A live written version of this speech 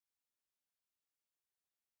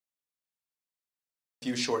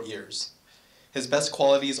few short years. His best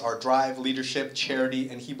qualities are drive, leadership, charity,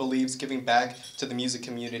 and he believes giving back to the music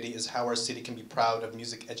community is how our city can be proud of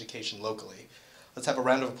music education locally. Let's have a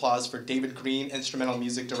round of applause for David Green, Instrumental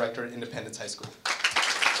Music Director at Independence High School.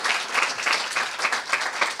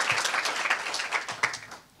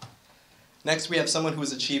 Next, we have someone who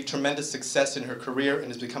has achieved tremendous success in her career and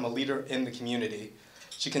has become a leader in the community.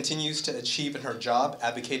 She continues to achieve in her job,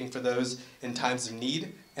 advocating for those in times of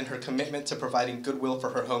need, and her commitment to providing goodwill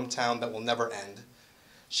for her hometown that will never end.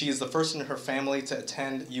 She is the first in her family to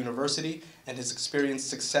attend university and has experienced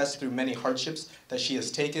success through many hardships that she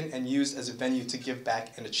has taken and used as a venue to give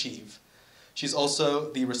back and achieve. She's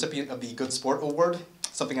also the recipient of the Good Sport Award,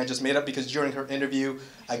 something I just made up because during her interview,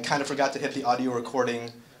 I kind of forgot to hit the audio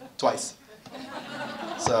recording twice.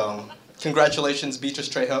 So, congratulations, Beatrice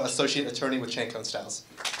Trejo, Associate Attorney with Chancone Styles.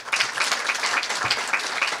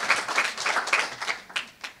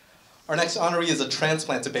 Our next honoree is a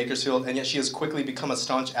transplant to Bakersfield, and yet she has quickly become a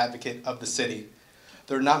staunch advocate of the city.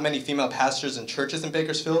 There are not many female pastors and churches in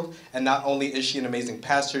Bakersfield, and not only is she an amazing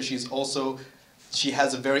pastor, she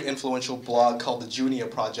has a very influential blog called the Junia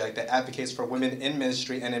Project that advocates for women in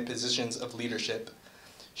ministry and in positions of leadership.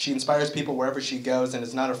 She inspires people wherever she goes and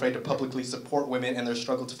is not afraid to publicly support women in their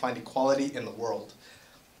struggle to find equality in the world.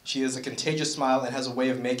 She has a contagious smile and has a way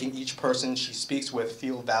of making each person she speaks with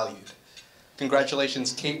feel valued.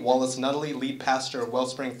 Congratulations, Kate Wallace Nunnally, lead pastor of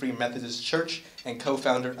Wellspring Free Methodist Church and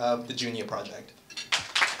co-founder of the Junia Project.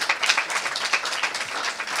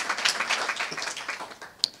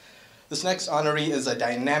 This next honoree is a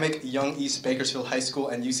dynamic young East Bakersfield High School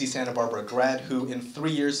and UC Santa Barbara grad who, in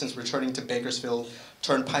 3 years since returning to Bakersfield,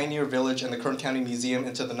 turned Pioneer Village and the Kern County Museum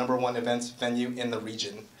into the #1 events venue in the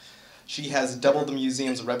region. She has doubled the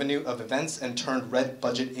museum's revenue of events and turned Red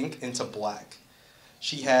Budget Inc. into black.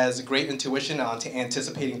 She has great intuition on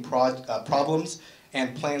anticipating problems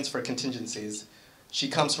and plans for contingencies. She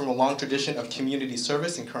comes from a long tradition of community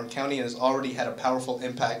service in Kern County and has already had a powerful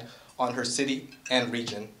impact on her city and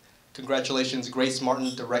region. Congratulations, Grace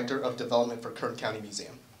Martin, Director of Development for Kern County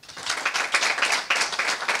Museum.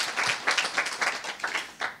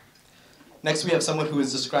 Next, we have someone who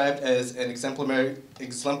is described as an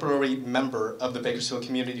exemplary member of the Bakersfield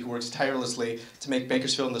community who works tirelessly to make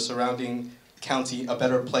Bakersfield and the surrounding county a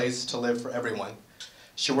better place to live for everyone.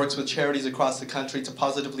 She works with charities across the country to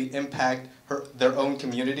positively impact their own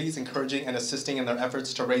communities, encouraging and assisting in their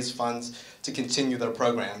efforts to raise funds to continue their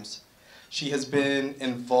programs. She has been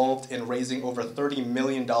involved in raising over $30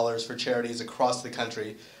 million for charities across the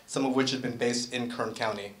country, some of which have been based in Kern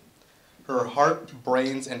County. Her heart,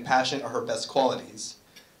 brains, and passion are her best qualities.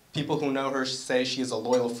 People who know her say she is a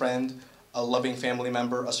loyal friend, a loving family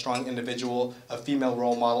member, a strong individual, a female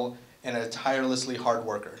role model, and a tirelessly hard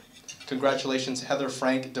worker. Congratulations, Heather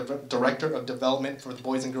Frank, Director of Development for the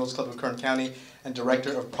Boys and Girls Club of Kern County and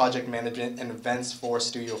Director of Project Management and Events for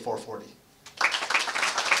Studio 440.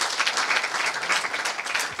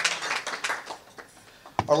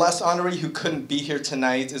 Our last honoree who couldn't be here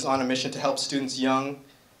tonight is on a mission to help students young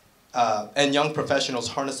professionals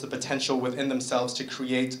harness the potential within themselves to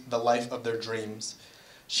create the life of their dreams.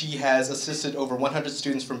 She has assisted over 100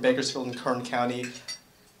 students from Bakersfield and Kern County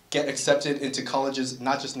get accepted into colleges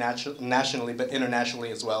not just nationally, but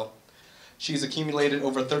internationally as well. She's accumulated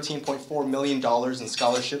over $13.4 million in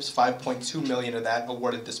scholarships, $5.2 million of that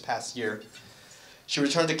awarded this past year. She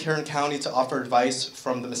returned to Kern County to offer advice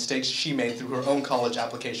from the mistakes she made through her own college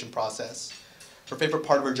application process. Her favorite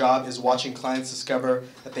part of her job is watching clients discover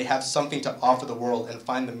that they have something to offer the world and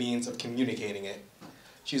find the means of communicating it.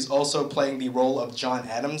 She's also playing the role of John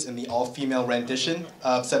Adams in the all-female rendition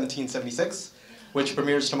of 1776, which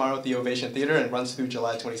premieres tomorrow at the Ovation Theater and runs through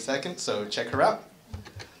July 22nd, so check her out.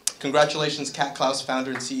 Congratulations, Kat Klaus,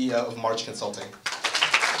 founder and CEO of March Consulting.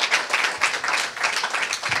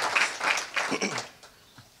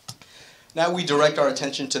 Now we direct our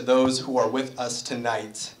attention to those who are with us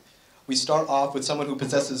tonight. We start off with someone who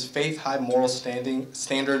possesses faith-high moral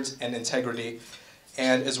standards and integrity,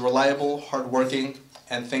 and is reliable, hardworking,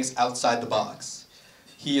 and thinks outside the box.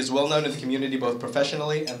 He is well known in the community both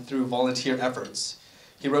professionally and through volunteer efforts.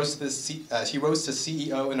 He rose to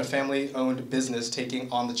CEO in a family-owned business,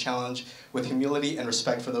 taking on the challenge with humility and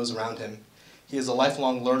respect for those around him. He is a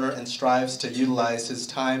lifelong learner and strives to utilize his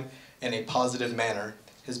time in a positive manner.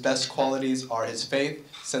 His best qualities are his faith,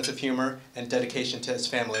 sense of humor, and dedication to his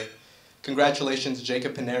family. Congratulations,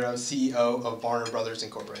 Jacob Pinero, CEO of Varner Brothers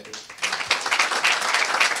Incorporated.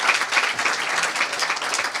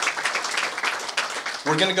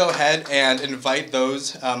 We're going to go ahead and invite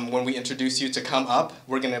those, when we introduce you, to come up.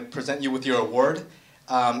 We're going to present you with your award,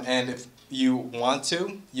 and if you want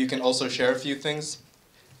to, you can also share a few things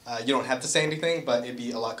You don't have to say anything, but it'd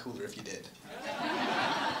be a lot cooler if you did.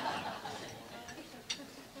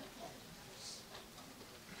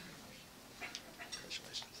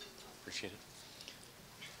 Congratulations. Appreciate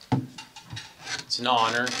it. It's an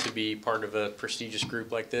honor to be part of a prestigious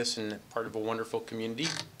group like this and part of a wonderful community.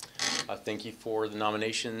 Thank you for the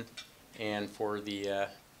nomination and for the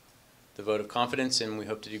vote of confidence, and we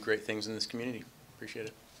hope to do great things in this community. Appreciate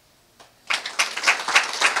it.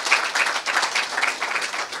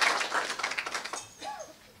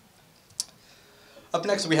 Up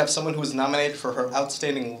next, we have someone who was nominated for her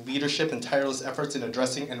outstanding leadership and tireless efforts in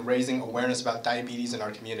addressing and raising awareness about diabetes in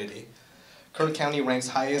our community. Kern County ranks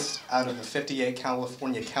highest out of the 58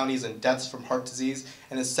 California counties in deaths from heart disease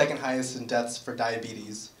and is second highest in deaths for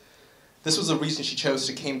diabetes. This was the reason she chose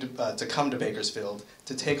to come to Bakersfield,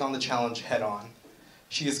 to take on the challenge head on.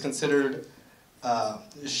 She is considered,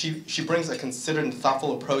 she brings a considered and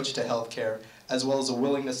thoughtful approach to healthcare, as well as a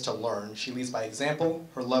willingness to learn. She leads by example,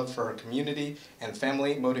 her love for her community and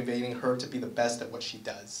family, motivating her to be the best at what she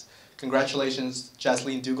does. Congratulations,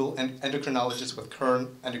 Jasleen Dougal, an endocrinologist with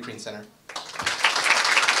Kern Endocrine Center.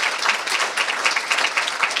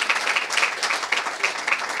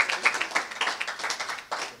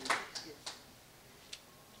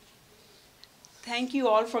 Thank you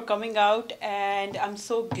all for coming out, and I'm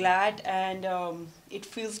so glad, and it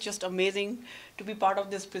feels just amazing to be part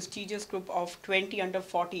of this prestigious group of 20 under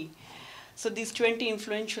 40. So these 20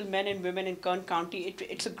 influential men and women in Kern County,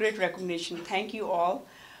 it's a great recognition. Thank you all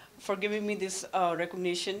for giving me this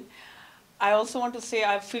recognition. I also want to say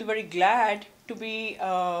I feel very glad to be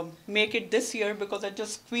make it this year because I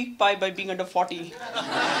just squeaked by being under 40.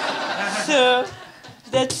 So.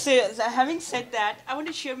 That's having said that, I want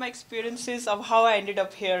to share my experiences of how I ended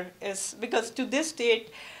up here. Is because to this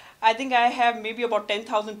date, I think I have maybe about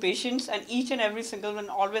 10,000 patients, and each and every single one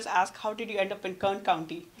always ask, how did you end up in Kern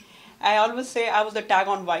County? I always say I was the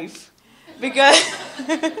tag-on wife, because,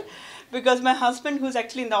 because my husband, who's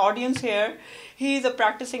actually in the audience here, he's a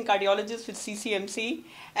practicing cardiologist with CCMC,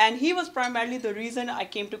 and he was primarily the reason I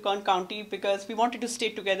came to Kern County, because we wanted to stay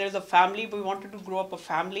together as a family, we wanted to grow up a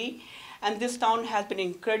family. And this town has been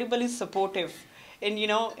incredibly supportive in,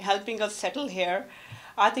 helping us settle here.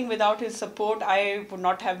 I think without his support, I would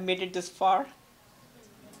not have made it this far.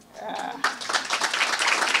 And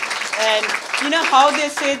you know how they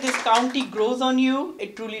say this county grows on you?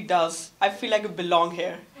 It truly does. I feel like I belong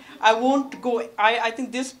here. I won't go. I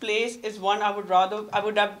think this place is one I would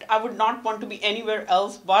not want to be anywhere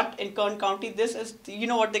else but in Kern County. This is,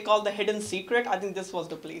 what they call the hidden secret. I think this was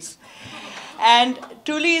the place. And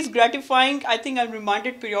truly is gratifying. I think I'm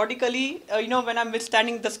reminded periodically, when I'm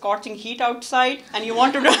withstanding the scorching heat outside and you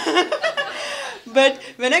want to but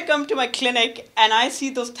when I come to my clinic and I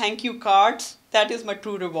see those thank you cards, that is my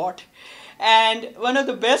true reward. And one of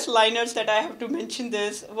the best liners that I have to mention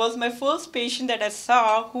this was my first patient that I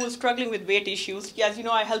saw who was struggling with weight issues. As you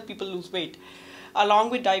know, I help people lose weight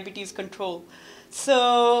along with diabetes control.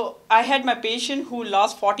 So I had my patient who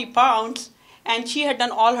lost 40 pounds, and she had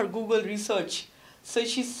done all her Google research. So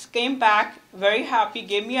she came back very happy,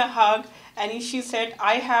 gave me a hug, and she said,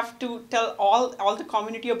 I have to tell all the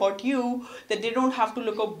community about you that they don't have to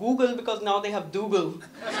look up Google because now they have Dougal.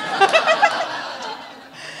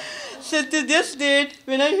 So to this date,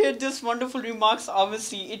 when I hear these wonderful remarks,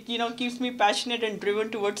 obviously, it keeps me passionate and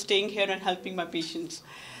driven towards staying here and helping my patients.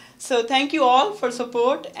 So thank you all for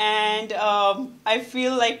support, and I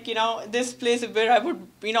feel like, this place is where I would,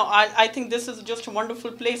 I think this is just a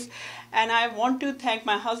wonderful place. And I want to thank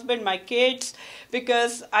my husband, my kids,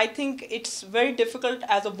 because I think it's very difficult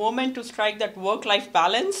as a woman to strike that work-life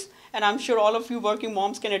balance. And I'm sure all of you working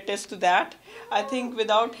moms can attest to that. I think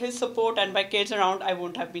without his support and my kids around, I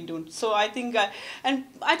wouldn't have been doing. So I think, and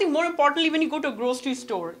I think more importantly, when you go to a grocery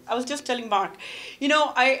store, I was just telling Mark,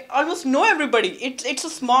 I almost know everybody. It's a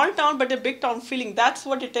small town, but a big town feeling. That's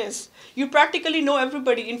what it is. You practically know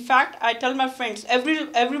everybody. In fact, I tell my friends,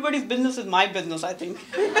 everybody's business is my business, I think.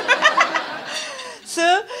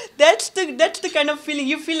 So that's the kind of feeling.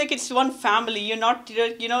 You feel like it's one family. You're not,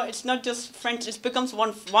 it's not just friends. It becomes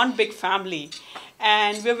one big family.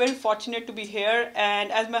 And we're very fortunate to be here. And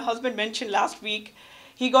as my husband mentioned last week,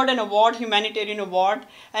 he got an award, humanitarian award.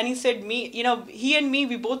 And he said, he and me,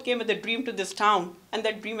 we both came with a dream to this town. And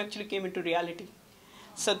that dream actually came into reality.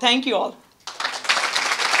 So thank you all.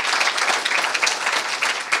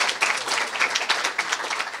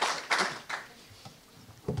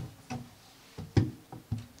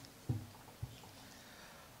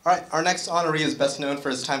 All right, our next honoree is best known for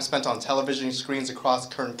his time spent on television screens across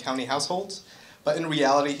Kern County households, but in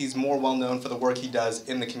reality, he's more well known for the work he does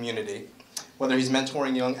in the community. Whether he's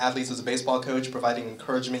mentoring young athletes as a baseball coach, providing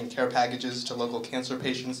encouragement and care packages to local cancer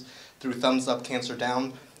patients through Thumbs Up Cancer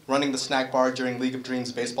Down, running the snack bar during League of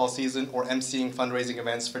Dreams baseball season, or emceeing fundraising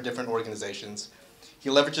events for different organizations. He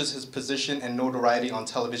leverages his position and notoriety on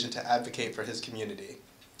television to advocate for his community.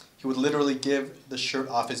 He would literally give the shirt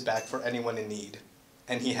off his back for anyone in need,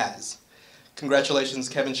 and he has. Congratulations,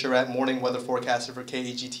 Kevin Charette, morning weather forecaster for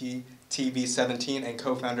KEGT TV 17 and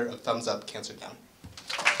co-founder of Thumbs Up Cancer Down.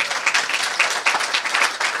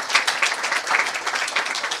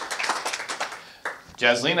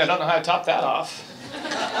 Jasleen, I don't know how to top that off.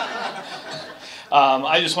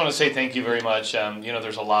 I just want to say thank you very much.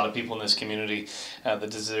 There's a lot of people in this community that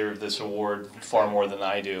deserve this award far more than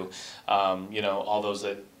I do. All those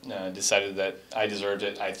that decided that I deserved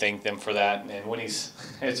it, I thank them for that. And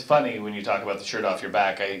it's funny when you talk about the shirt off your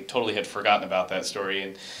back. I totally had forgotten about that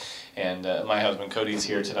story. And my husband Cody's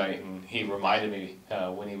here tonight, and he reminded me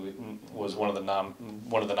when he was one of the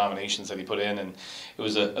nominations that he put in, and it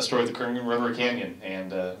was a story of the Kern River Canyon,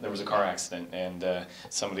 and there was a car accident, and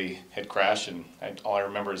somebody had crashed, and all I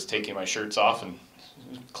remember is taking my shirts off and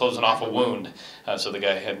closing off a wound, so the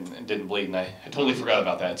guy didn't bleed, and I totally forgot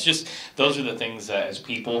about that. It's just, those are the things that as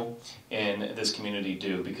people in this community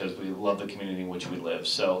do, because we love the community in which we live.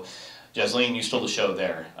 So. Jasleen, you stole the show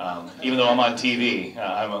there. Even though I'm on TV,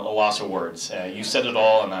 I'm a loss of words. You said it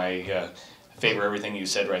all, and I favor everything you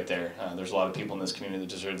said right there. There's a lot of people in this community that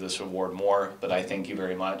deserve this award more, but I thank you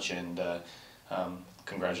very much, and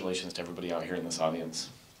congratulations to everybody out here in this audience.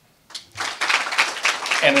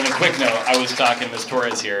 And then a quick note, I was talking to Ms.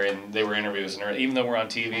 Torres here, and they were interviews, and even though we're on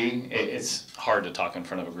TV, it's hard to talk in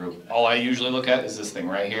front of a group. All I usually look at is this thing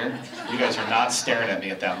right here. You guys are not staring at me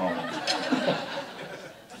at that moment.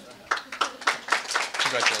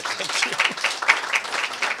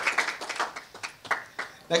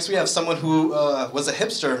 Next we have someone who was a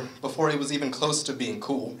hipster before he was even close to being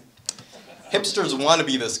cool. Hipsters want to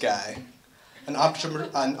be this guy. An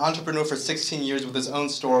entrepreneur for 16 years with his own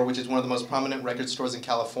store, which is one of the most prominent record stores in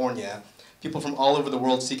California. People from all over the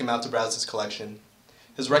world seek him out to browse his collection.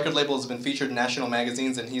 His record label has been featured in national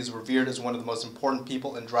magazines, and he is revered as one of the most important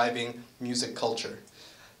people in driving music culture.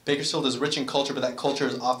 Bakersfield is rich in culture, but that culture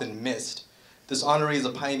is often missed. This honoree is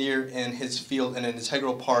a pioneer in his field and an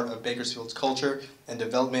integral part of Bakersfield's culture and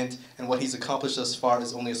development, and what he's accomplished thus far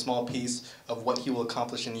is only a small piece of what he will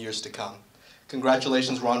accomplish in years to come.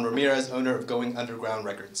 Congratulations, Ron Ramirez, owner of Going Underground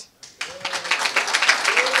Records.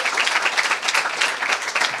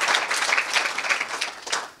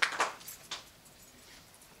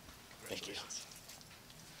 Thank you.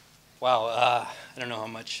 Wow, I don't know how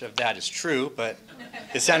much of that is true, but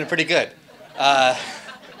it sounded pretty good.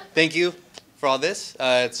 Thank you for all this.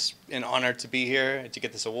 It's an honor to be here, to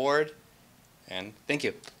get this award, and thank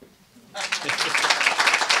you.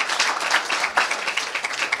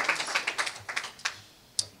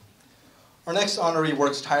 Our next honoree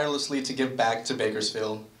works tirelessly to give back to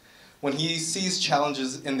Bakersfield. When he sees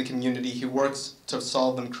challenges in the community, he works to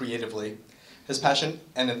solve them creatively. His passion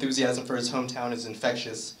and enthusiasm for his hometown is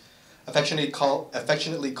infectious. Affectionately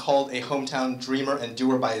called a hometown dreamer and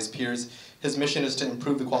doer by his peers, his mission is to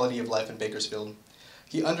improve the quality of life in Bakersfield.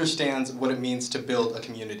 He understands what it means to build a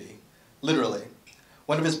community, literally.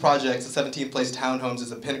 One of his projects, the 17th Place Townhomes,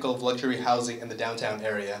 is a pinnacle of luxury housing in the downtown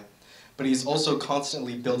area. But he's also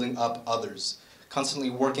constantly building up others, constantly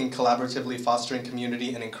working collaboratively, fostering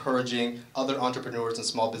community, and encouraging other entrepreneurs and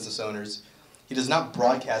small business owners. He does not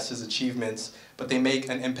broadcast his achievements, but they make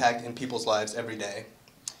an impact in people's lives every day.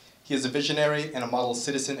 He is a visionary and a model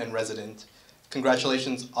citizen and resident.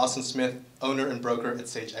 Congratulations, Austin Smith, owner and broker at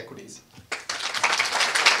Sage Equities.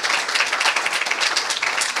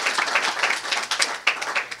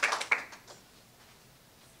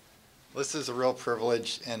 This is a real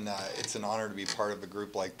privilege, and it's an honor to be part of a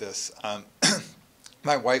group like this.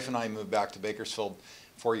 My wife and I moved back to Bakersfield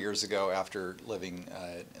 4 years ago after living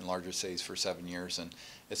in larger cities for 7 years, and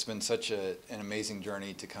it's been such an amazing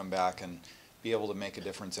journey to come back and be able to make a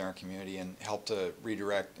difference in our community and help to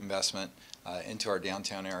redirect investment into our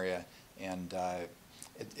downtown area. And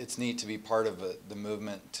it's neat to be part of the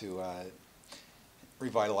movement to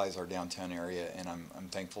revitalize our downtown area, and I'm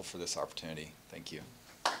thankful for this opportunity. Thank you.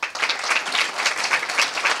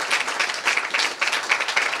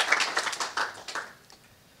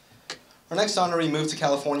 Our next honoree moved to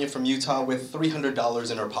California from Utah with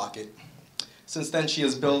 $300 in her pocket. Since then, she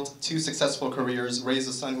has built 2 successful careers, raised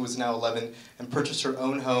a son who is now 11, and purchased her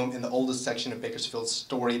own home in the oldest section of Bakersfield's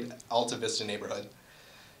storied Alta Vista neighborhood.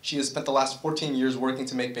 She has spent the last 14 years working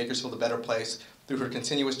to make Bakersfield a better place through her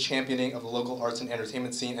continuous championing of the local arts and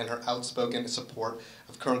entertainment scene and her outspoken support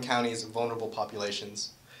of Kern County's vulnerable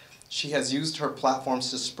populations. She has used her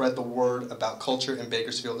platforms to spread the word about culture in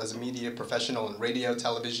Bakersfield as a media professional in radio,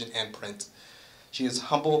 television, and print. She is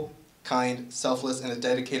humble, kind, selfless, and a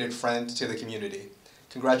dedicated friend to the community.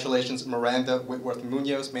 Congratulations, Miranda Whitworth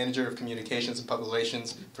Munoz, Manager of Communications and Public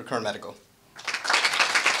Relations for Kern Medical.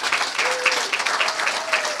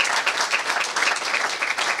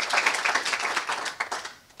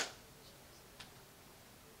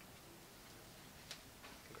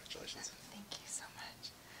 Congratulations. Thank you so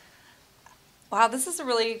much. Wow, this is a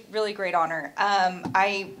really, really great honor.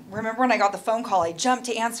 I remember when I got the phone call, I jumped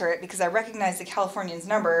to answer it because I recognized the Californian's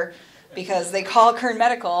number because they call Kern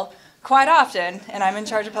Medical quite often, and I'm in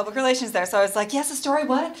charge of public relations there. So I was like, yes, Astoria,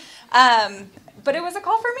 what? But it was a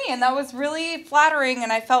call for me, and that was really flattering,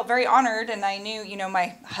 and I felt very honored, and I knew, you know,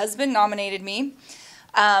 my husband nominated me.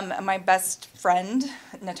 My best friend,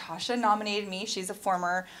 Natasha, nominated me. She's a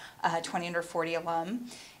former 20 Under 40 alum.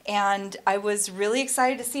 And I was really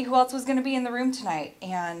excited to see who else was going to be in the room tonight.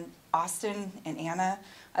 And Austin and Anna,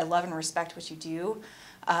 I love and respect what you do.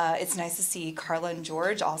 It's nice to see Carla and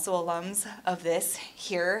George, also alums of this,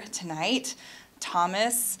 here tonight.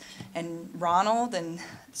 Thomas and Ronald and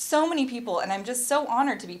so many people. And I'm just so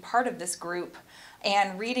honored to be part of this group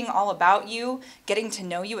and reading all about you, getting to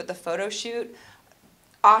know you at the photo shoot.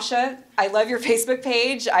 Asha, I love your Facebook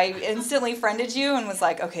page. I instantly friended you and was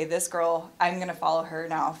like, okay, this girl, I'm going to follow her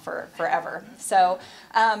now forever. So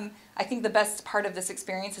I think the best part of this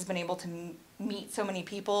experience has been able to meet so many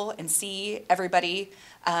people and see everybody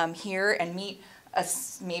here and meet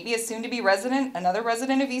maybe a soon-to-be resident, another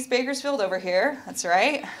resident of East Bakersfield over here. That's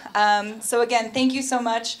right. So again, thank you so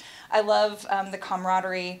much. I love the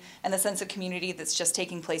camaraderie and the sense of community that's just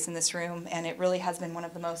taking place in this room, and it really has been one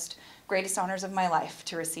of the most greatest honors of my life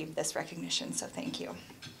to receive this recognition, so thank you.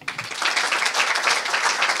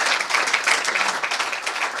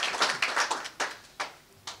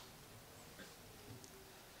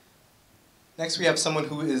 Next, we have someone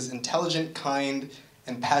who is intelligent, kind,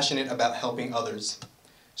 and passionate about helping others.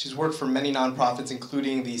 She's worked for many nonprofits,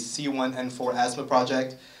 including the C1N4 Asthma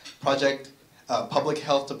Project, Public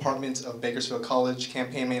Health Department of Bakersfield College,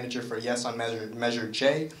 campaign manager for Yes on Measure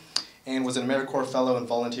J, and was an AmeriCorps Fellow and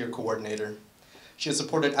Volunteer Coordinator. She has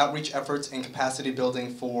supported outreach efforts and capacity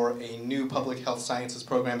building for a new public health sciences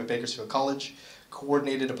program at Bakersfield College,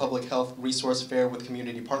 coordinated a public health resource fair with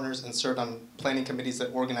community partners, and served on planning committees that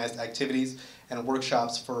organized activities and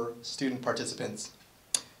workshops for student participants.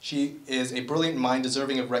 She is a brilliant mind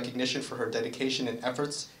deserving of recognition for her dedication and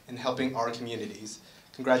efforts in helping our communities.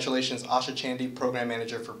 Congratulations, Asha Chandy, Program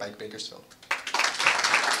Manager for Bike Bakersfield.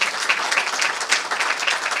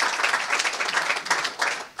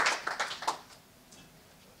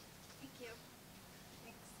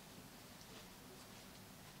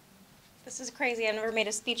 This is crazy. I've never made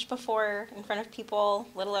a speech before in front of people,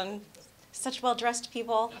 let alone such well-dressed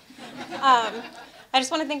people. I just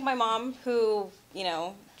want to thank my mom, who, you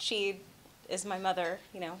know, she is my mother,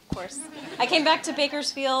 you know, of course. I came back to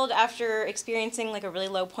Bakersfield after experiencing like a really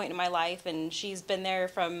low point in my life, and she's been there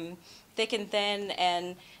from thick and thin,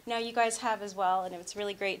 and now you guys have as well, and it's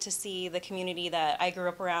really great to see the community that I grew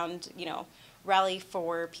up around, you know, rally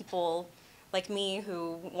for people like me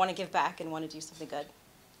who want to give back and want to do something good.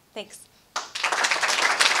 Thanks.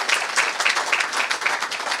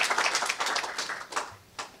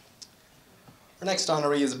 Our next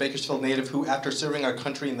honoree is a Bakersfield native who, after serving our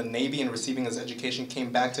country in the Navy and receiving his education,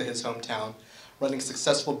 came back to his hometown, running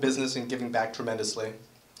successful business and giving back tremendously.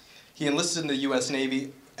 He enlisted in the U.S.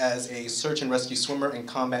 Navy as a search and rescue swimmer and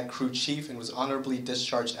combat crew chief and was honorably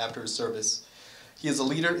discharged after his service. He is a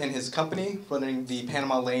leader in his company, running the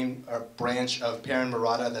Panama Lane branch of Perrin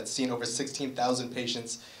Murata that's seen over 16,000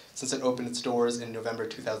 patients since it opened its doors in November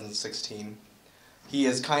 2016. He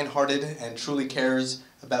is kind-hearted and truly cares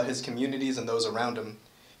about his communities and those around him.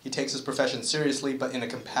 He takes his profession seriously, but in a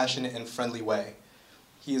compassionate and friendly way.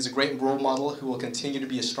 He is a great role model who will continue to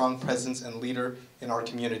be a strong presence and leader in our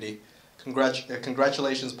community.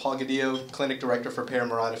 Congratulations, Paul Gadillo, Clinic Director for Perrin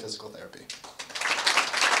Murata Physical Therapy.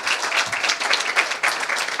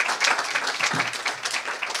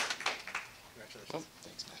 Congratulations. Oh,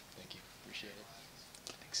 thanks, man. Thank you. Appreciate it.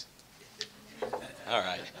 Thanks. All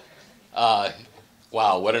right.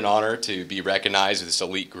 Wow, what an honor to be recognized with this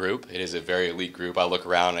elite group. It is a very elite group. I look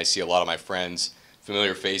around and I see a lot of my friends,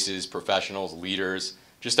 familiar faces, professionals, leaders,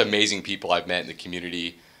 just amazing people I've met in the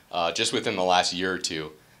community just within the last year or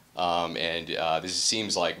two. This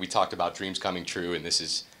seems like we talked about dreams coming true, and this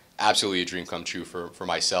is absolutely a dream come true for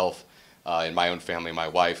myself and my own family, my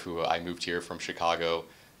wife, who I moved here from Chicago,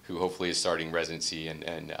 who hopefully is starting residency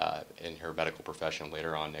in her medical profession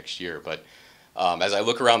later on next year. But as I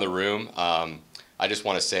look around the room, I just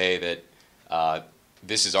want to say that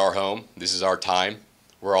this is our home, this is our time.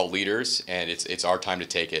 We're all leaders, and it's our time to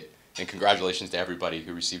take it. And congratulations to everybody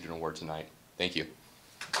who received an award tonight. Thank you.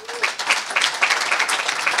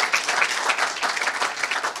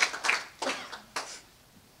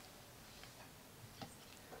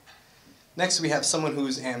 Next, we have someone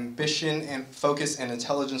whose ambition and focus and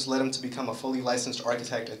intelligence led him to become a fully licensed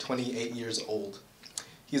architect at 28 years old.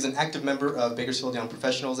 He is an active member of Bakersfield Young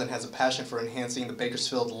Professionals and has a passion for enhancing the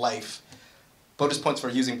Bakersfield life. Bonus points for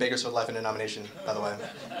using Bakersfield life in a nomination, by the way.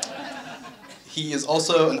 He is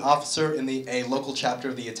also an officer in a local chapter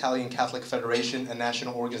of the Italian Catholic Federation, a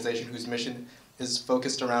national organization whose mission is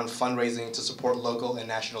focused around fundraising to support local and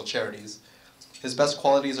national charities. His best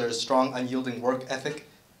qualities are his strong, unyielding work ethic,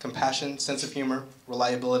 compassion, sense of humor,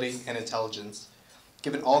 reliability, and intelligence.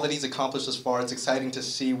 Given all that he's accomplished thus far, it's exciting to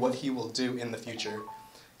see what he will do in the future.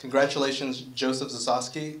 Congratulations, Joseph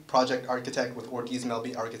Zasowski, project architect with Ortiz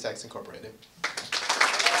Melby Architects Incorporated.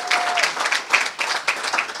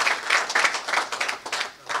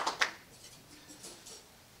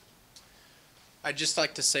 I'd just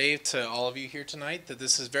like to say to all of you here tonight that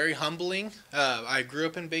this is very humbling. I grew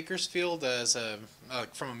up in Bakersfield as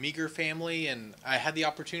from a meager family, and I had the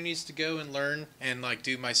opportunities to go and learn and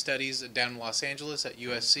do my studies down in Los Angeles at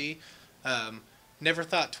USC. Never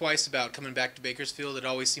thought twice about coming back to Bakersfield. It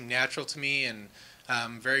always seemed natural to me, and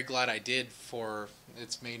I'm very glad I did, for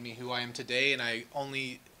it's made me who I am today, and I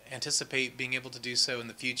only anticipate being able to do so in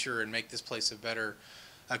the future and make this place a better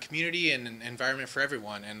community and an environment for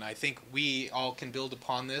everyone. And I think we all can build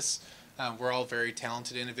upon this. We're all very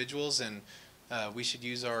talented individuals, and we should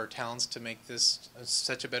use our talents to make this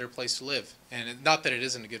such a better place to live. And not that it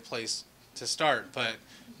isn't a good place to start, but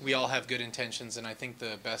we all have good intentions, and I think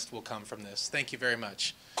the best will come from this. Thank you very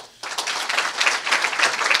much.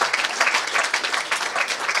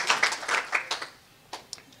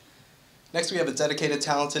 Next, we have a dedicated,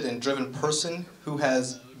 talented, and driven person who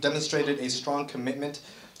has demonstrated a strong commitment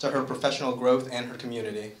to her professional growth and her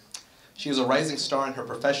community. She is a rising star in her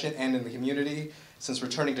profession and in the community. Since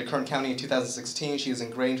returning to Kern County in 2016, she has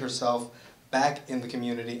ingrained herself back in the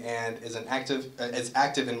community and is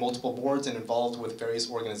active in multiple boards and involved with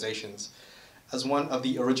various organizations. As one of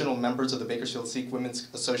the original members of the Bakersfield Sikh Women's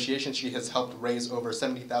Association, she has helped raise over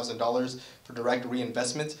 $70,000 for direct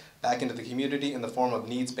reinvestment back into the community in the form of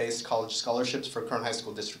needs-based college scholarships for Kern High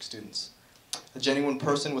School district students. A genuine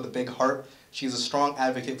person with a big heart, she is a strong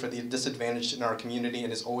advocate for the disadvantaged in our community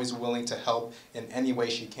and is always willing to help in any way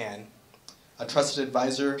she can. A trusted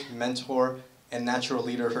advisor, mentor, and natural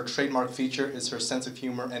leader, her trademark feature is her sense of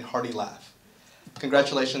humor and hearty laugh.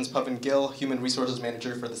 Congratulations, Pavan Gill, Human Resources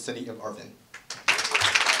Manager for the City of Arvin.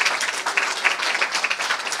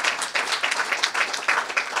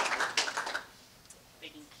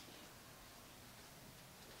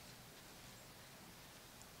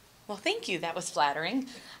 Well, thank you. That was flattering.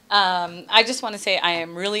 I just want to say I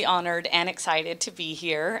am really honored and excited to be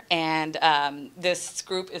here, and this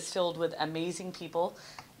group is filled with amazing people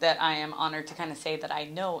that I am honored to kind of say that I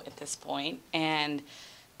know at this point. And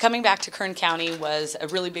coming back to Kern County was a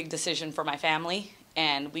really big decision for my family,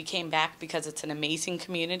 and we came back because it's an amazing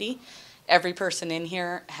community. Every person in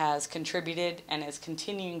here has contributed and is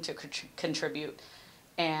continuing to contribute,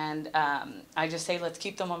 and I just say let's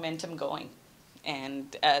keep the momentum going.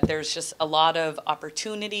 And there's just a lot of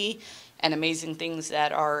opportunity and amazing things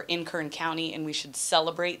that are in Kern County, and we should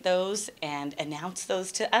celebrate those and announce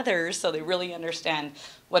those to others so they really understand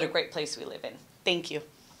what a great place we live in. Thank you.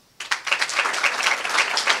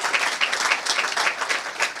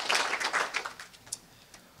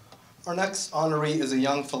 Our next honoree is a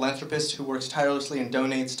young philanthropist who works tirelessly and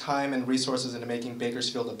donates time and resources into making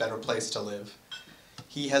Bakersfield a better place to live.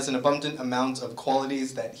 He has an abundant amount of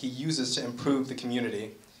qualities that he uses to improve the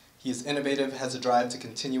community. He is innovative, has a drive to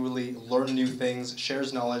continually learn new things,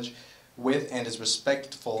 shares knowledge with and is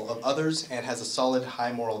respectful of others, and has a solid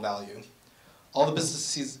high moral value. All the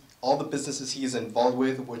businesses he is involved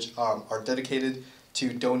with, which are dedicated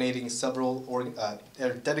to donating to several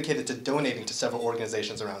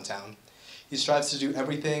organizations around town. He strives to do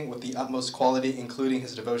everything with the utmost quality, including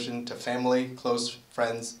his devotion to family, close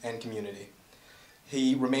friends, and community.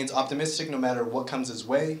 He remains optimistic no matter what comes his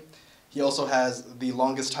way. He also has the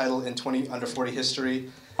longest title in 20 under 40 history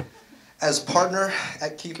as partner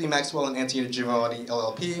at Keithley Maxwell and Anthony Giovanni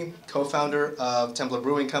LLP, co-founder of Templar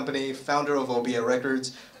Brewing Company, founder of Obia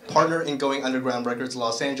Records, partner in Going Underground Records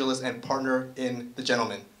Los Angeles, and partner in The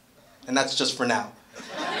Gentleman. And that's just for now.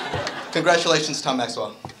 Congratulations, Tom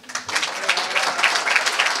Maxwell.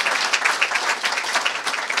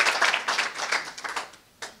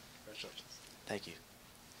 Thank you.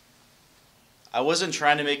 I wasn't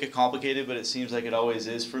trying to make it complicated, but it seems like it always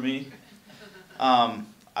is for me.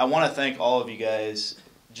 I want to thank all of you guys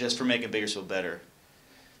just for making Bakersfield better.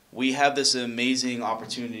 We have this amazing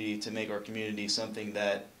opportunity to make our community something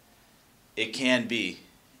that it can be.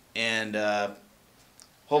 And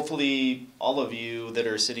hopefully all of you that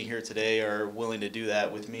are sitting here today are willing to do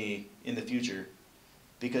that with me in the future.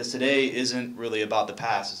 Because today isn't really about the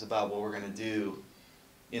past, it's about what we're going to do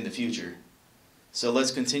in the future. So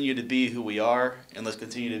let's continue to be who we are, and let's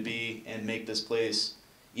continue to be and make this place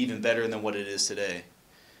even better than what it is today.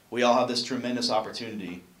 We all have this tremendous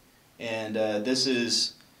opportunity, and this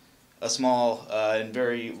is a small and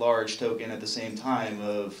very large token at the same time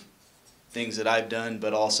of things that I've done,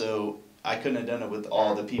 but also I couldn't have done it with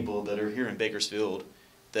all the people that are here in Bakersfield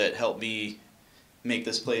that helped me make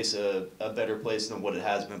this place a better place than what it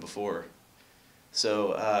has been before.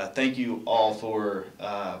 So thank you all for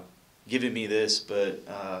giving me this, but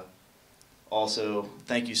also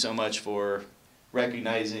thank you so much for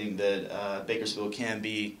recognizing that Bakersfield can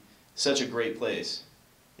be such a great place.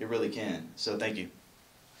 It really can. So thank you.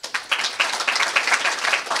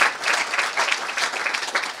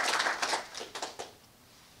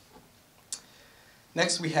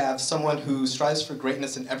 Next, we have someone who strives for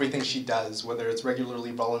greatness in everything she does, whether it's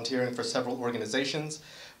regularly volunteering for several organizations,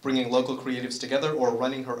 bringing local creatives together, or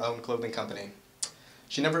running her own clothing company.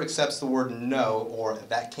 She never accepts the word no or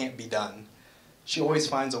that can't be done. She always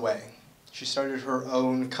finds a way. She started her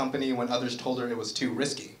own company when others told her it was too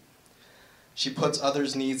risky. She puts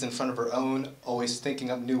others' needs in front of her own, always thinking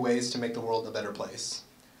up new ways to make the world a better place.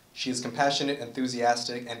 She is compassionate,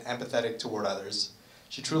 enthusiastic, and empathetic toward others.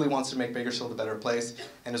 She truly wants to make Bakersfield a better place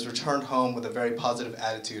and has returned home with a very positive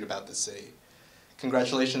attitude about the city.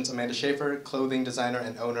 Congratulations, Amanda Schaefer, clothing designer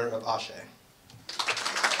and owner of Ashe.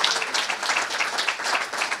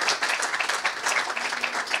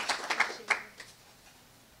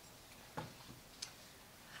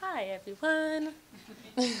 Hi, everyone.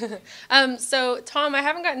 So, Tom, I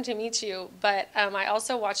haven't gotten to meet you, but I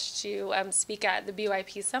also watched you speak at the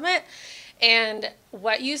BYP Summit. And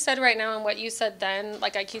what you said right now and what you said then,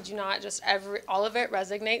 like, I kid you not, just all of it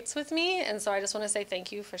resonates with me. And so I just want to say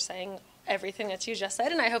thank you for saying everything that you just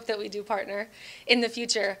said, and I hope that we do partner in the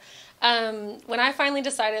future. When I finally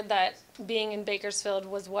decided that being in Bakersfield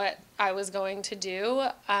was what I was going to do,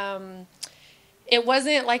 it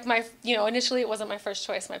wasn't like initially it wasn't my first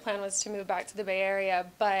choice. My plan was to move back to the Bay Area,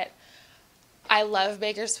 but I love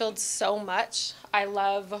Bakersfield so much. I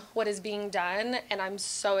love what is being done, and I'm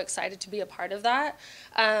so excited to be a part of that.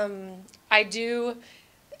 I do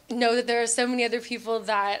know that there are so many other people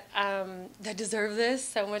that that deserve this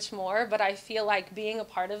so much more, but I feel like being a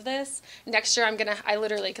part of this, next year I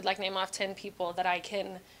literally could name off 10 people that I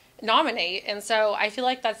can nominate, and so I feel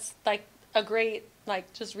like that's a great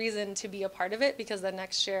just reason to be a part of it, because the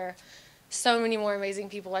next year so many more amazing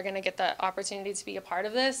people are going to get the opportunity to be a part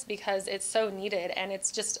of this, because it's so needed, and it's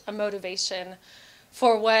just a motivation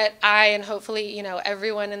for what I and hopefully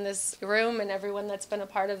everyone in this room and everyone that's been a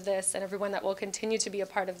part of this and everyone that will continue to be a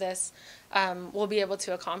part of this will be able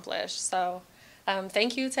to accomplish. So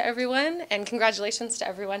thank you to everyone, and congratulations to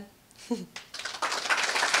everyone.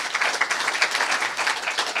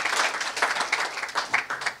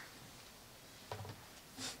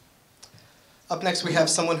 Up next, we have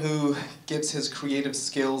someone who gives his creative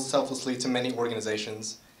skills selflessly to many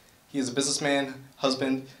organizations. He is a businessman,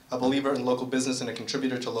 husband, a believer in local business, and a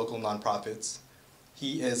contributor to local nonprofits.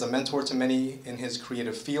 He is a mentor to many in his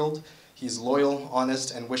creative field. He's loyal,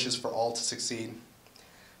 honest, and wishes for all to succeed.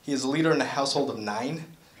 He is a leader in a household of 9,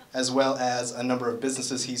 as well as a number of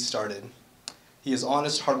businesses he's started. He is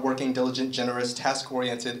honest, hardworking, diligent, generous,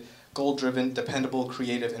 task-oriented, goal-driven, dependable,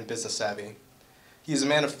 creative, and business savvy. He is a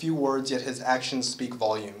man of few words, yet his actions speak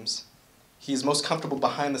volumes. He is most comfortable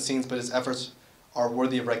behind the scenes, but his efforts are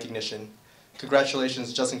worthy of recognition.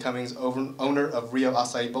 Congratulations, Justin Cummings, owner of Rio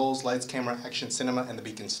Acai Bowls, Lights, Camera, Action Cinema, and the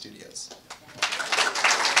Beacon Studios.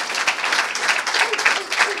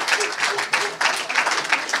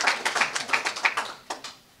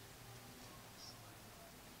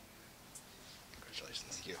 Congratulations.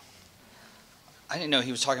 Thank you. I didn't know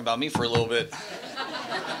he was talking about me for a little bit.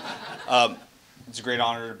 It's a great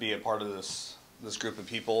honor to be a part of this group of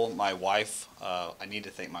people. My wife, I need to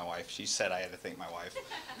thank my wife. She said I had to thank my wife.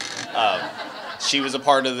 She was a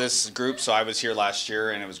part of this group, so I was here last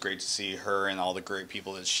year, and it was great to see her and all the great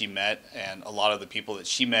people that she met. And a lot of the people that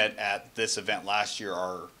she met at this event last year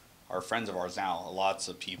are friends of ours now, lots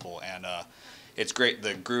of people. And it's great,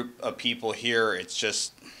 the group of people here,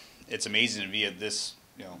 it's amazing to be at this,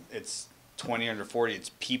 it's 20 under 40, it's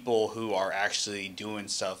people who are actually doing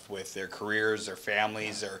stuff with their careers, their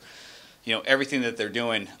families, you know, everything that they're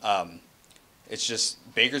doing. It's just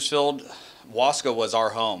Bakersfield, Wasco was our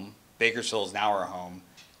home. Bakersfield is now our home.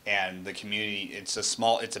 And the community, it's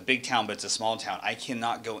a big town, but it's a small town. I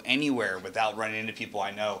cannot go anywhere without running into people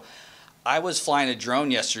I know. I was flying a drone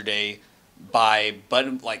yesterday by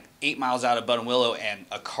like 8 miles out of Buttonwillow, and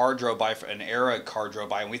a car drove by, an Era car drove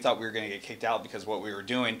by, and we thought we were going to get kicked out because of what we were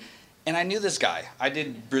doing. And I knew this guy. I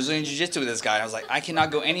did Brazilian Jiu-Jitsu with this guy. And I was like, I cannot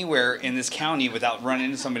go anywhere in this county without running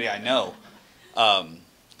into somebody I know.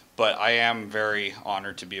 But I am very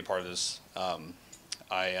honored to be a part of this.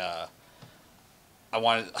 I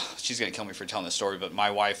wanted, she's going to kill me for telling this story, but my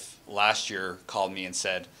wife last year called me and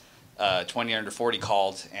said, 20 under 40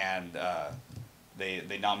 called, and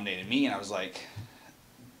they nominated me, and I was like,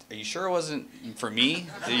 are you sure it wasn't for me?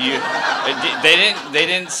 They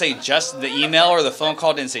didn't say just the email or the phone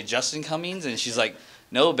call didn't say Justin Cummings, and she's like,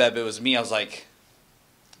 no, Beb, it was me. I was like,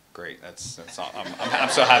 great, that's all, I'm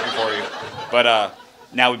so happy for you. But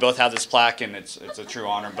now we both have this plaque, and it's a true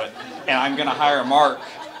honor. And I'm going to hire Mark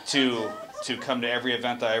to come to every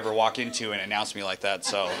event that I ever walk into and announce me like that.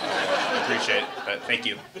 So I appreciate it. But thank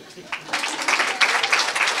you.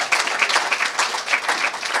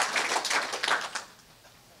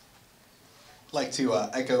 I'd like to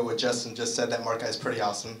echo what Justin just said. That Mark guy is pretty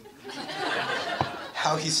awesome.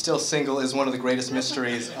 How he's still single is one of the greatest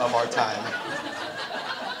mysteries of our time.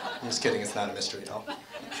 I'm just kidding, it's not a mystery at all.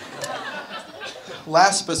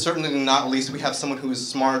 Last but certainly not least, we have someone who is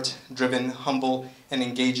smart, driven, humble, and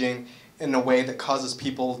engaging in a way that causes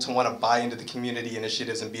people to want to buy into the community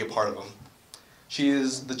initiatives and be a part of them. She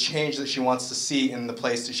is the change that she wants to see in the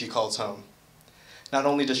place that she calls home. Not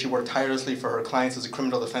only does she work tirelessly for her clients as a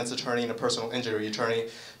criminal defense attorney and a personal injury attorney,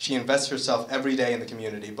 she invests herself every day in the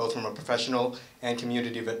community, both from a professional and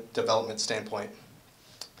community development standpoint.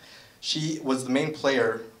 She was the main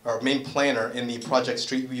planner in the Project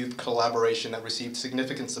Street Youth collaboration that received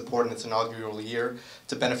significant support in its inaugural year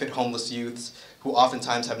to benefit homeless youths who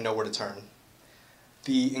oftentimes have nowhere to turn.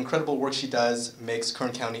 The incredible work she does makes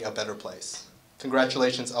Kern County a better place.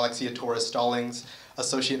 Congratulations, Alexia Torres Stallings,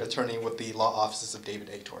 Associate Attorney with the Law Offices of David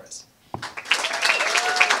A. Torres.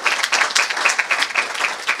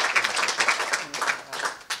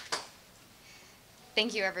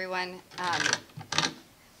 Thank you, everyone.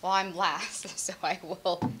 Well, I'm last, so I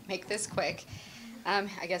will make this quick.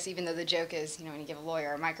 I guess even though the joke is, when you give a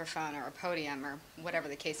lawyer a microphone or a podium or whatever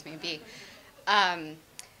the case may be.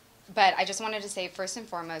 But I just wanted to say, first and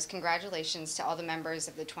foremost, congratulations to all the members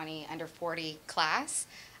of the 20 under 40 class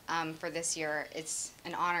for this year. It's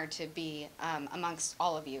an honor to be amongst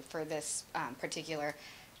all of you for this particular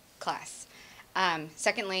class.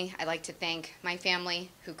 Secondly, I'd like to thank my family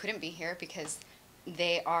who couldn't be here because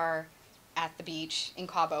they are at the beach in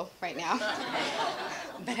Cabo right now.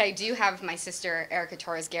 But I do have my sister, Erica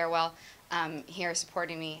Torres Garewell, here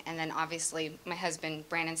supporting me, and then obviously my husband,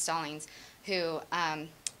 Brandon Stallings, who I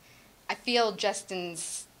feel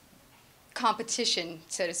Justin's competition,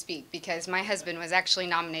 so to speak, because my husband was actually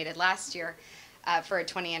nominated last year for a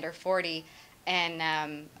 20 under 40,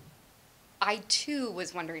 and I too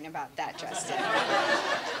was wondering about that, Justin.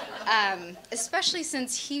 Especially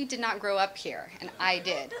since he did not grow up here, and I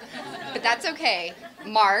did. But that's okay.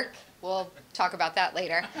 Mark, we'll talk about that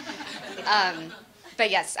later. But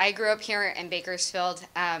yes, I grew up here in Bakersfield.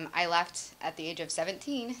 I left at the age of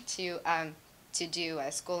 17 to do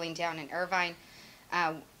schooling down in Irvine.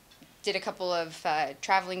 Did a couple of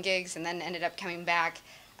traveling gigs, and then ended up coming back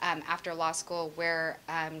after law school, where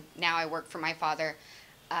now I work for my father,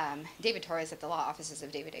 David Torres, at the law offices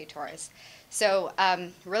of David A. Torres. So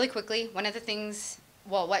really quickly, one of the things,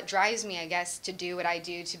 well, what drives me, I guess, to do what I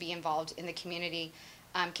do, to be involved in the community,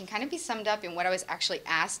 can kind of be summed up in what I was actually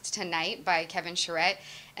asked tonight by Kevin Charette,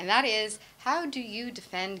 and that is, how do you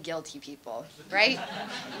defend guilty people, right?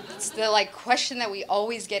 It's the question that we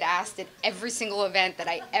always get asked at every single event that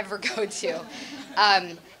I ever go to.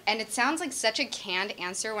 And it sounds like such a canned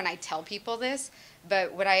answer when I tell people this,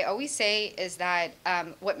 but what I always say is that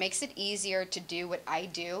what makes it easier to do what I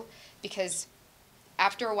do, because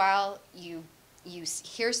after a while you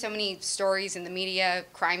hear so many stories in the media,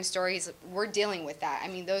 crime stories, we're dealing with that. I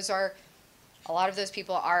mean, a lot of those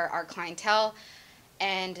people are our clientele,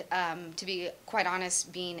 and to be quite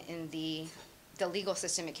honest, being in the legal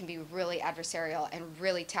system, it can be really adversarial and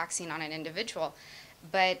really taxing on an individual.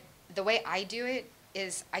 But the way I do it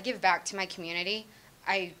is I give back to my community.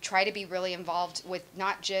 I try to be really involved with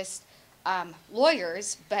not just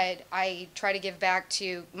lawyers, but I try to give back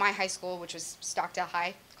to my high school, which was Stockdale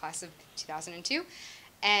High, class of 2002,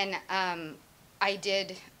 and I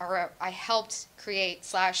helped create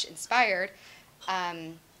 / inspired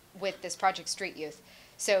with this Project Street Youth.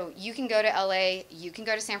 So you can go to LA, you can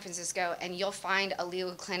go to San Francisco, and you'll find a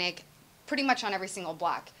legal clinic pretty much on every single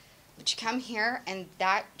block. But you come here, and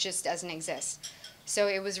that just doesn't exist. So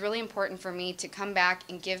it was really important for me to come back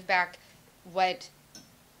and give back what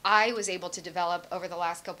I was able to develop over the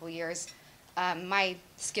last couple of years, my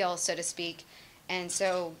skills, so to speak. And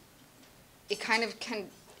so it kind of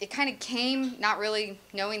came, not really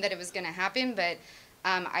knowing that it was going to happen, but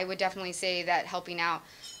I would definitely say that helping out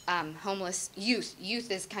homeless youth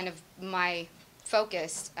is kind of my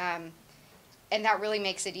focus, and that really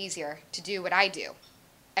makes it easier to do what I do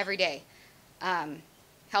every day,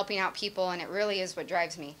 helping out people, and it really is what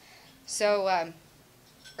drives me. So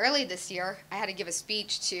early this year, I had to give a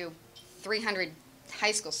speech to 300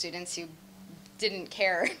 high school students who didn't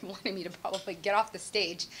care and wanted me to probably get off the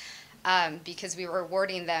stage because we were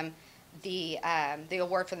awarding them the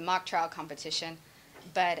award for the mock trial competition.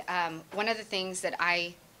 But one of the things that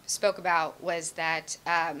I spoke about was that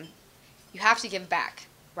you have to give back,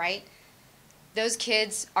 right? Those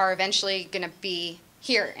kids are eventually going to be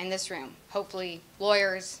here in this room, hopefully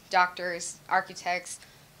lawyers, doctors, architects,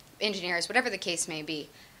 engineers, whatever the case may be.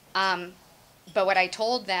 But what I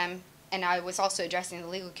told them, and I was also addressing the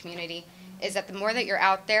legal community, is that the more that you're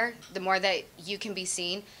out there, the more that you can be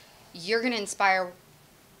seen, you're going to inspire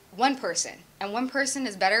one person. And one person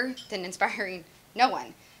is better than inspiring no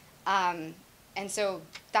one. And so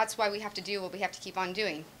that's why we have to do what we have to keep on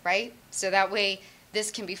doing, right? So that way this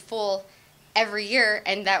can be full every year,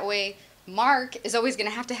 and that way Mark is always going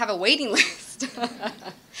to have a waiting list.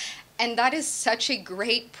 And that is such a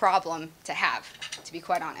great problem to have, to be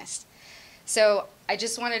quite honest. So I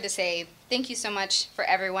just wanted to say thank you so much for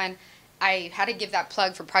everyone. I had to give that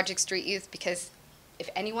plug for Project Street Youth because if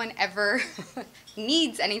anyone ever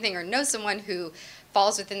needs anything or knows someone who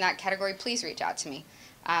falls within that category, please reach out to me.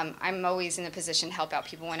 I'm always in a position to help out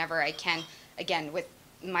people whenever I can, again, with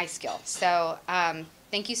my skill. So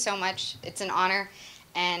thank you so much. It's an honor,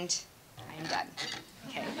 and I am done.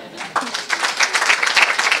 Okay.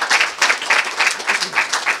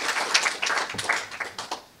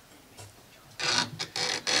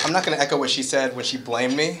 I'm not going to echo what she said when she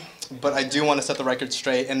blamed me, but I do want to set the record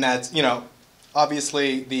straight, and that's, you know,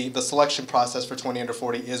 obviously the selection process for 20 under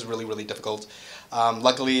 40 is really, really difficult.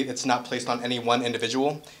 Luckily, it's not placed on any one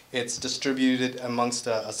individual. It's distributed amongst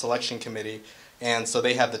a selection committee, and so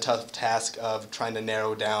they have the tough task of trying to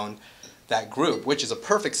narrow down that group, which is a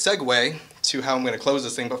perfect segue to how I'm going to close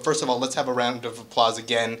this thing. But first of all, let's have a round of applause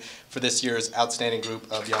again for this year's outstanding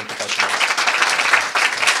group of young professionals.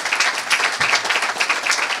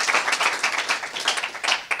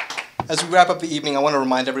 As we wrap up the evening, I want to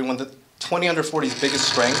remind everyone that 20 under 40's biggest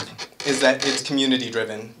strength is that it's community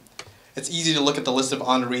driven. It's easy to look at the list of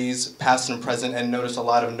honorees, past and present, and notice a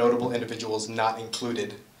lot of notable individuals not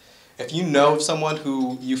included. If you know of someone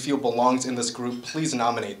who you feel belongs in this group, please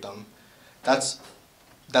nominate them. That's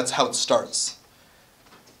how it starts.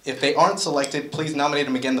 If they aren't selected, please nominate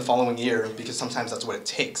them again the following year, because sometimes that's what it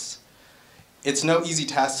takes. It's no easy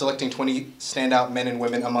task selecting 20 standout men and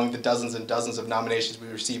women among the dozens and dozens of nominations we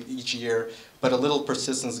receive each year, but a little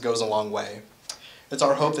persistence goes a long way. It's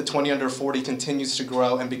our hope that 20 under 40 continues to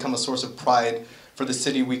grow and become a source of pride for the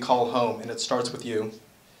city we call home, and it starts with you.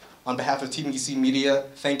 On behalf of TBC Media,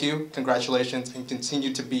 thank you, congratulations, and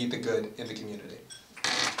continue to be the good in the community.